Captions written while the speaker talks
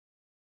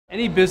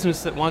Any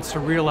business that wants to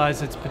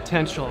realize its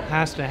potential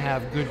has to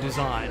have good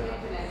design.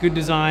 Good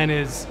design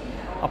is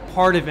a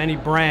part of any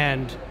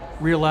brand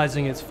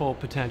realizing its full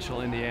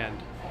potential in the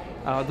end.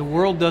 The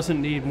world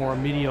doesn't need more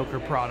mediocre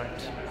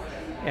product.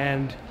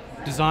 And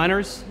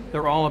designers,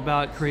 they're all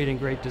about creating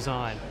great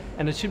design.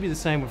 And it should be the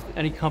same with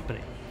any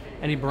company,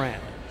 any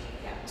brand.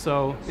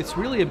 So it's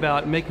really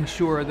about making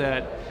sure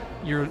that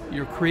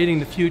you're creating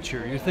the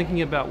future. You're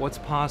thinking about what's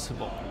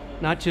possible,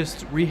 not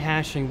just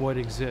rehashing what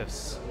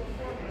exists.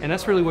 And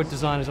that's really what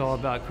design is all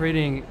about,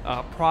 creating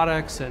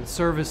products and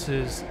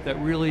services that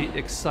really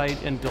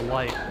excite and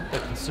delight the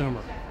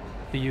consumer,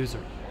 the user.